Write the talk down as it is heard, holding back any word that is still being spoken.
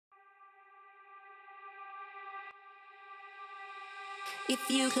If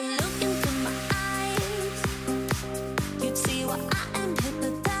you could look into my eyes, you'd see what I am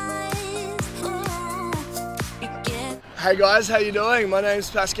hypnotized. Oh, you get. Hey guys, how you doing? My name's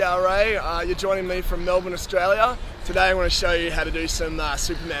PASCAL REY. You're joining me from Melbourne, Australia. Today I want to show you how to do some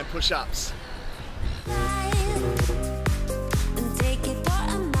Superman push-ups.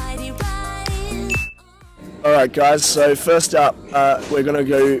 Alright guys, so first up we're going to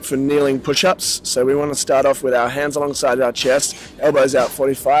go for kneeling push-ups. So we want to start off with our hands alongside our chest, elbows out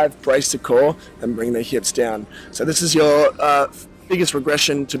 45, brace the core and bring the hips down. So this is your biggest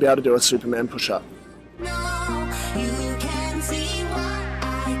regression to be able to do a Superman push-up.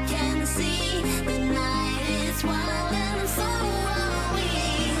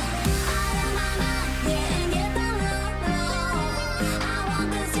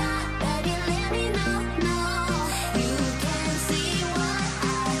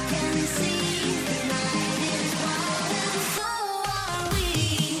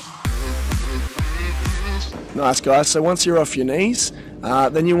 Nice guys, so once you're off your knees,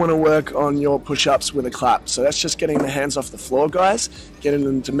 then you want to work on your push-ups with a clap. So that's just getting the hands off the floor guys, getting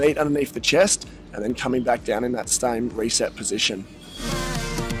them to meet underneath the chest, and then coming back down in that same reset position.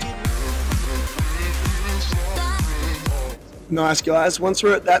 Nice guys, once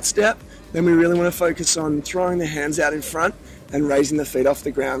we're at that step, then we really want to focus on throwing the hands out in front and raising the feet off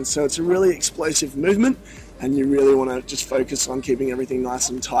the ground. So it's a really explosive movement, and you really want to just focus on keeping everything nice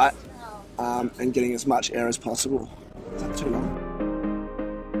and tight. And getting as much air as possible. Is that too long?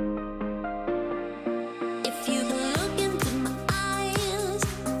 If you look into my eyes.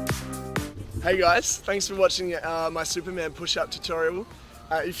 Hey guys, thanks for watching my Superman push-up tutorial.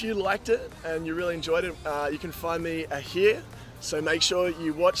 If you liked it and you really enjoyed it, you can find me here. So make sure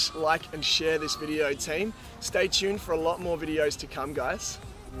you watch, like and share this video, team. Stay tuned for a lot more videos to come, guys.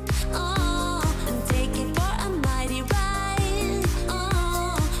 Oh, take it for a